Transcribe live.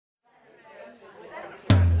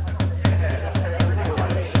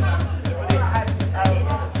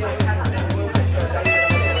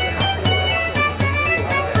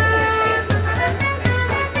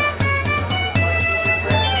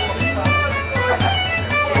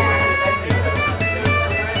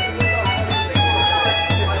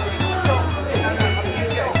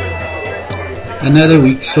Another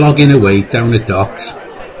week slogging away down the docks.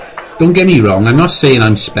 Don't get me wrong, I'm not saying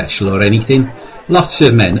I'm special or anything. Lots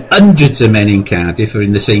of men, hundreds of men in Cardiff are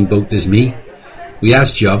in the same boat as me. We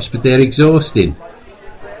has jobs, but they're exhausting.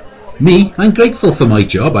 Me, I'm grateful for my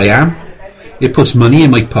job, I am. It puts money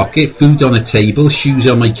in my pocket, food on a table, shoes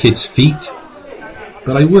on my kids' feet.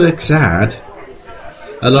 But I works hard.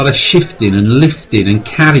 A lot of shifting and lifting and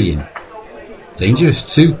carrying.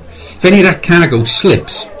 Dangerous too. If any of that cargo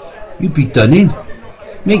slips, you'd be done in.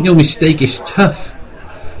 Make no mistake, it's tough.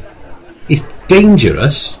 It's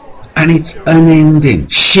dangerous and it's unending.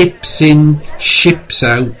 Ships in, ships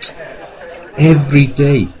out. Every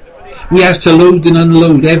day. We has to load and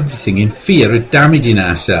unload everything in fear of damaging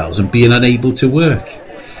ourselves and being unable to work.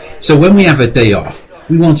 So when we have a day off,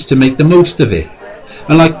 we want to make the most of it.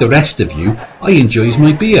 And like the rest of you, I enjoys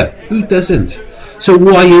my beer. Who doesn't? So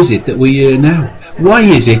why is it that we're here now? Why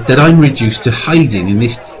is it that I'm reduced to hiding in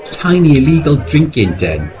this tiny illegal drinking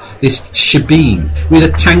den, this shebeen, with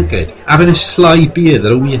a tankard, having a sly beer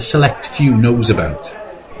that only a select few knows about?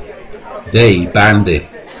 They banned it.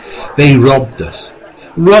 They robbed us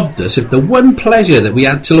of the one pleasure that we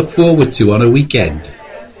had to look forward to on a weekend.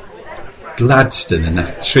 Gladstone and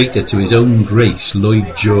that traitor to his own grace,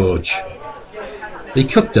 Lloyd George. They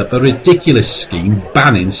cooked up a ridiculous scheme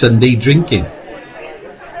banning Sunday drinking.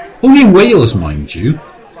 Only in Wales, mind you.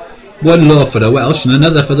 One law for the Welsh and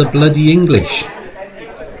another for the bloody English.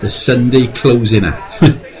 The Sunday Closing Act.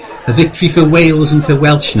 A victory for Wales and for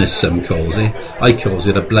Welshness, some calls it. I calls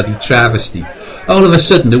it a bloody travesty. All of a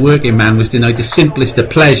sudden the working man was denied the simplest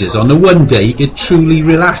of pleasures on the one day he could truly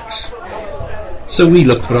relax. So we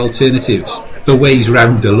looked for alternatives, for ways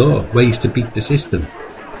round the law, ways to beat the system.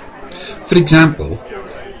 For example,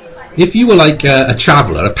 if you were like a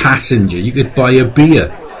traveller, a passenger, you could buy a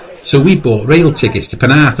beer. So we bought rail tickets to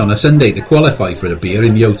Penarth on a Sunday to qualify for a beer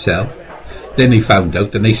in the hotel. Then they found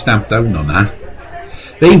out and they stamped down on that.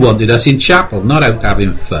 They wanted us in chapel, not out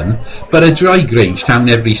having fun, but a dry Grangetown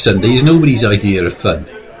every Sunday is nobody's idea of fun.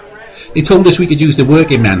 They told us we could use the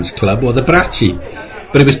working man's club or the brachy,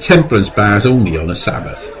 but it was temperance bars only on a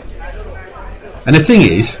Sabbath. And the thing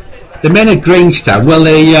is, the men at Grangetown, well,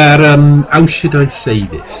 they are, how should I say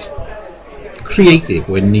this? Creative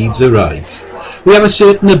when needs arise. We have a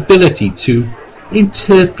certain ability to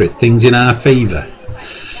interpret things in our favour.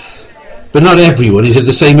 But not everyone is of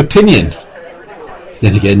the same opinion.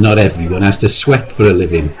 Then again, not everyone has to sweat for a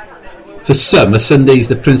living. For some, a Sunday is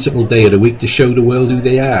the principal day of the week to show the world who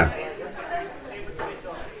they are.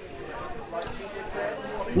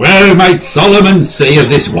 Well might Solomon say of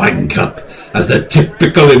this wine cup, as the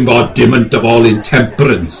typical embodiment of all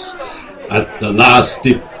intemperance, at the last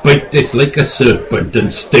it biteth like a serpent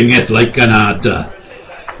and stingeth like an adder.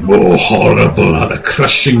 More horrible are the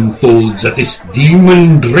crushing folds of this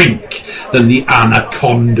demon drink than the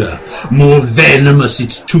anaconda, more venomous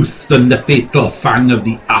its tooth than the fatal fang of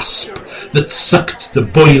the asp that sucked the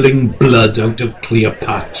boiling blood out of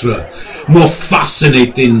Cleopatra, more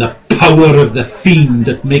fascinating the power of the fiend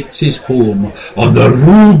that makes his home on the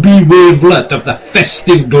ruby wavelet of the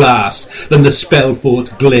festive glass than the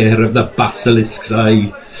spell-fought glare of the basilisk's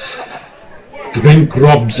eye. Drink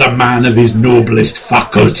robs a man of his noblest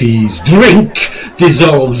faculties. Drink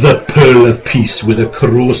dissolves the pearl of peace with a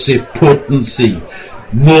corrosive potency,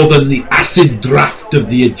 more than the acid draught of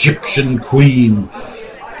the Egyptian queen.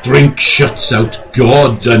 Drink shuts out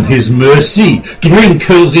God and his mercy. Drink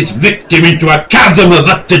hurls its victim into a chasm of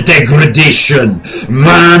utter degradation.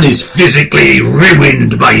 Man is physically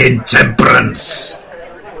ruined by intemperance.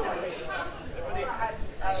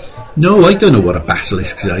 No, I don't know what a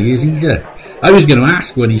basilisk's eye is either. I was going to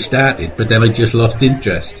ask when he started, but then I just lost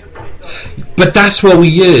interest. But that's what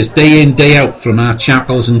we hears day in, day out from our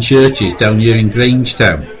chapels and churches down here in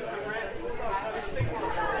Grangetown.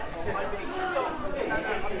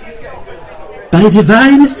 By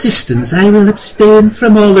divine assistance I will abstain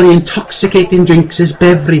from all the intoxicating drinks as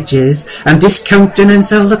beverages, and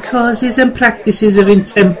discountenance all the causes and practices of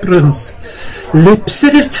intemperance. Lips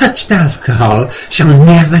that have touched alcohol shall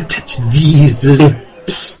never touch these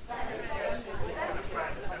lips.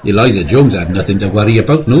 Eliza Jones had nothing to worry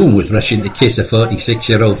about. No one was rushing to kiss a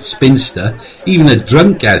 46-year-old spinster. Even a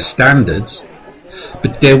drunk has standards.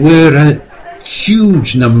 But there were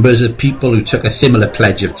huge numbers of people who took a similar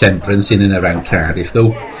pledge of temperance in and around Cardiff,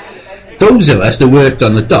 though. Those of us that worked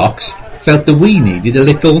on the docks felt that we needed a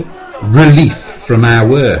little relief from our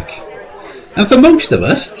work. And for most of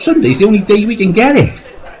us, Sunday's the only day we can get it.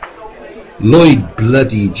 Lloyd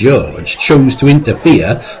bloody George chose to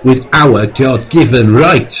interfere with our God-given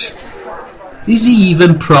right. Is he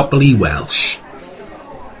even properly Welsh?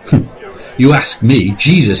 You ask me,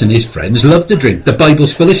 Jesus and his friends love to drink. The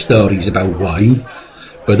Bible's full of stories about wine.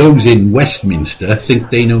 But those in Westminster think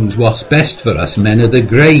they knows what's best for us men of the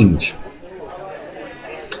Grange.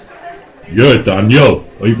 Yeah, Daniel,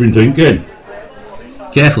 I've been thinking.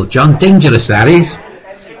 Careful, John, dangerous that is.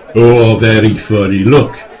 Oh, very funny.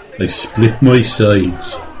 Look, I split my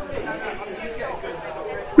sides.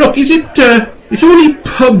 Look, it's only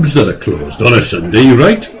pubs that are closed on a Sunday,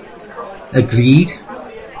 right? Agreed.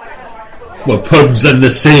 Well, pubs and the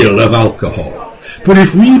sale of alcohol. But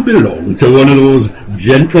if we belong to one of those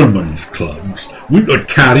gentlemen's clubs, we could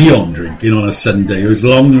carry on drinking on a Sunday as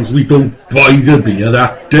long as we don't buy the beer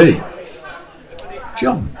that day.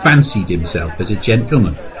 John fancied himself as a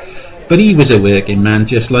gentleman, but he was a working man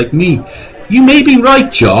just like me. You may be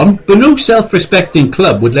right, John, but no self-respecting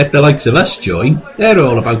club would let the likes of us join. They're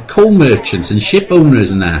all about coal merchants and ship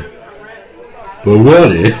owners and that. But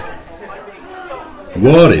what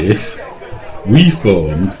if we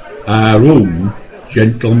formed our own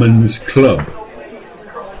gentlemen's club?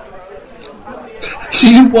 So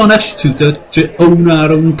you want us to own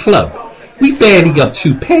our own club? We've barely got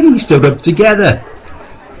 2 pennies to rub together.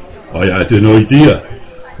 I had an idea.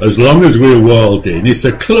 As long as we're walled in, it's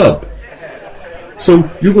a club. So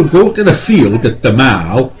you could go to the field at the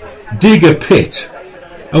Marl, dig a pit,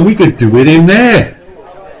 and we could do it in there.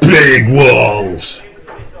 Big walls.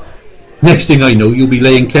 Next thing I know, you'll be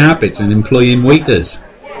laying carpets and employing waiters.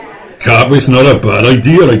 Carpet's not a bad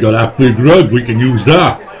idea. I got that big rug. We can use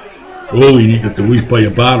that. All we need to do is buy a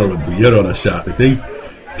barrel of beer on a Saturday,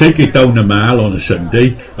 take it down the Marl on a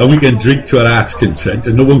Sunday, and we can drink to our heart's content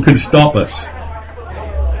and no one can stop us.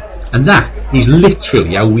 And that is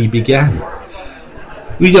literally how we began.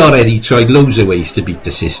 We'd already tried loads of ways to beat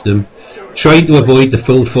the system, tried to avoid the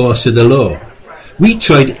full force of the law. We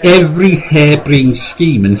tried every harebrained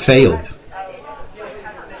scheme and failed.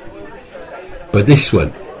 But this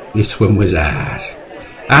one was ours.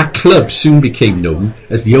 Our club soon became known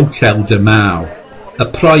as the Hotel de Marl, a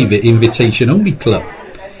private invitation-only club.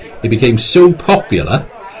 It became so popular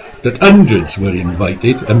that hundreds were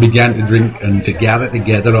invited and began to drink and to gather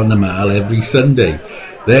together on the Marl every Sunday.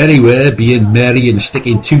 There they were, being merry and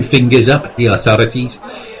sticking 2 fingers up at the authorities.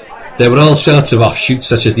 There were all sorts of offshoots,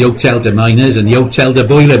 such as the Hotel de Miners and the Hotel de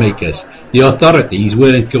Boilermakers. The authorities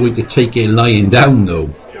weren't going to take it lying down, though.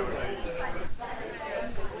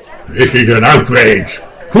 This is an outrage.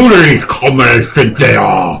 Who do these commoners think they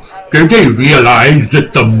are? Do they realise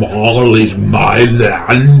that the Marl is my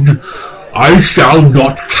land? I shall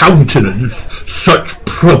not countenance such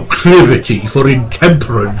proclivity for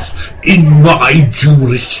intemperance in my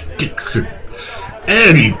jurisdiction.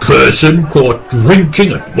 Any person caught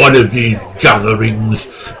drinking at one of these gatherings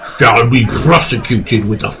shall be prosecuted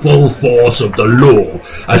with the full force of the law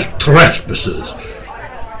as trespassers.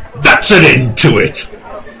 That's an end to it.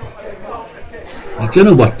 I don't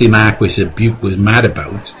know what the Marquis of Bute was mad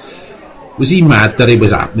about. Was he mad that it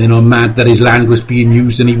was happening, or mad that his land was being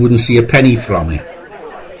used and he wouldn't see a penny from it?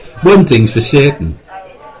 One thing's for certain.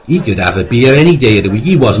 He could have a beer any day of the week.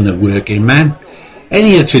 He wasn't a working man.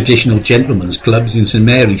 Any of the traditional gentlemen's clubs in St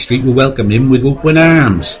Mary Street will welcome him with open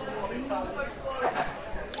arms.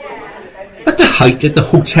 At the height of the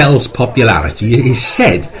hotel's popularity, it is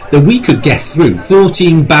said that we could get through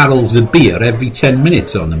 14 barrels of beer every 10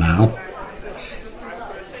 minutes on the Marl.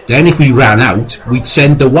 Then if we ran out, we'd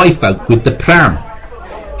send the wife out with the pram.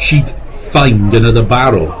 She'd find another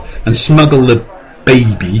barrel and smuggle the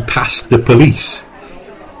baby past the police.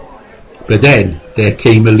 But then there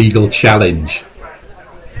came a legal challenge.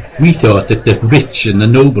 We thought that the rich and the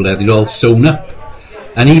noble had it all sewn up,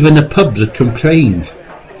 and even the pubs had complained.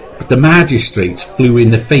 But the magistrates flew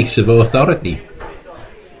in the face of authority.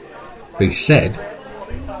 They said,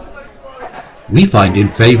 "We find in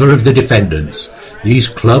favour of the defendants. These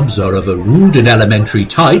clubs are of a rude and elementary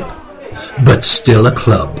type, but still a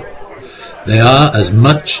club. They are as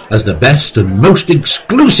much as the best and most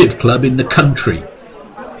exclusive club in the country."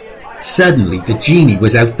 Suddenly the genie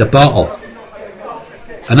was out the bottle.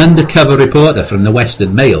 An undercover reporter from the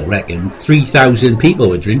Western Mail reckoned 3,000 people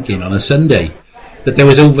were drinking on a Sunday, that there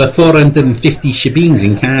was over 450 shebeens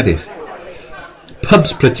in Cardiff.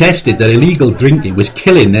 Pubs protested that illegal drinking was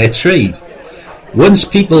killing their trade. Once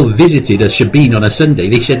people visited a shebeen on a Sunday,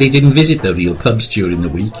 they said they didn't visit the real pubs during the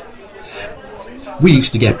week. We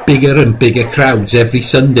used to get bigger and bigger crowds every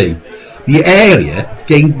Sunday. The area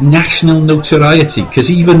gained national notoriety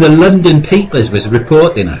because even the London papers was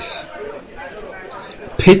reporting us.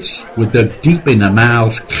 Pits were dug deep in the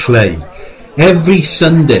Marl's clay. Every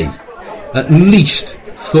Sunday, at least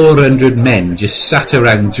 400 men just sat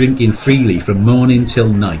around drinking freely from morning till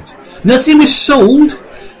night. Nothing was sold,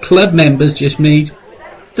 Club members just made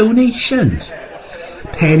donations.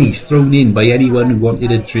 Pennies thrown in by anyone who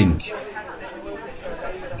wanted a drink.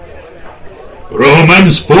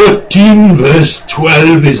 Romans 14 verse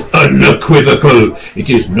 12 is unequivocal. It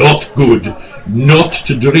is not good not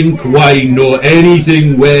to drink wine nor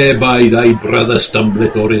anything whereby thy brother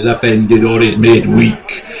stumbleth or is offended or is made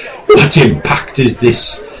weak. What impact is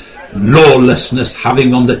this lawlessness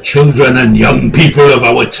having on the children and young people of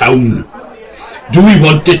our town? Do we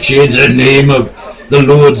want to change the name of the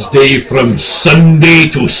Lord's Day from Sunday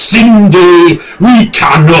to Sin Day? We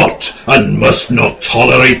cannot and must not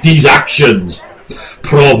tolerate these actions.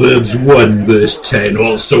 Proverbs 1 verse 10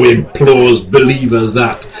 also implores believers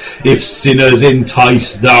that if sinners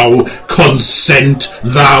entice thou, consent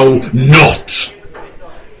thou not.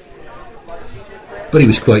 But it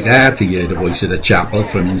was quite hard to hear the voice of the chapel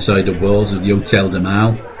from inside the walls of the Hotel de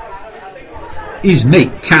Marl. His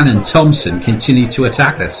mate Canon Thompson continued to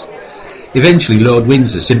attack us. Eventually Lord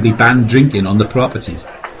Windsor simply banned drinking on the property.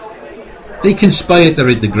 They conspired to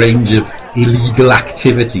rid the Grange of illegal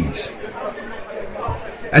activities.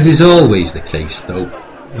 As is always the case though,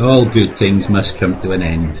 all good things must come to an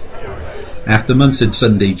end. After months of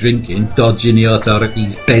Sunday drinking, dodging the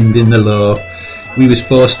authorities, bending the law, we was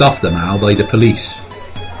forced off the Mall by the police.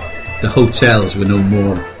 The hotels were no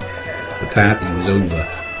more. The party was over.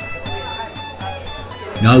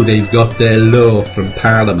 Now they've got their law from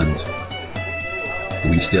Parliament.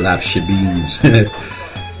 We still have shebeens.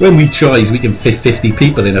 When we tries, we can fit 50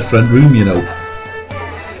 people in a front room, you know.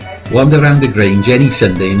 Wander round the Grange any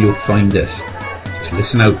Sunday and you'll find us. Just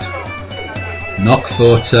listen out. Knock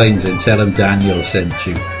 4 times and tell them Daniel sent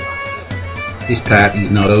you. This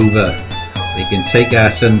party's not over. They can take our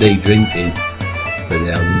Sunday drinking, but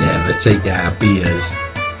they'll never take our beers.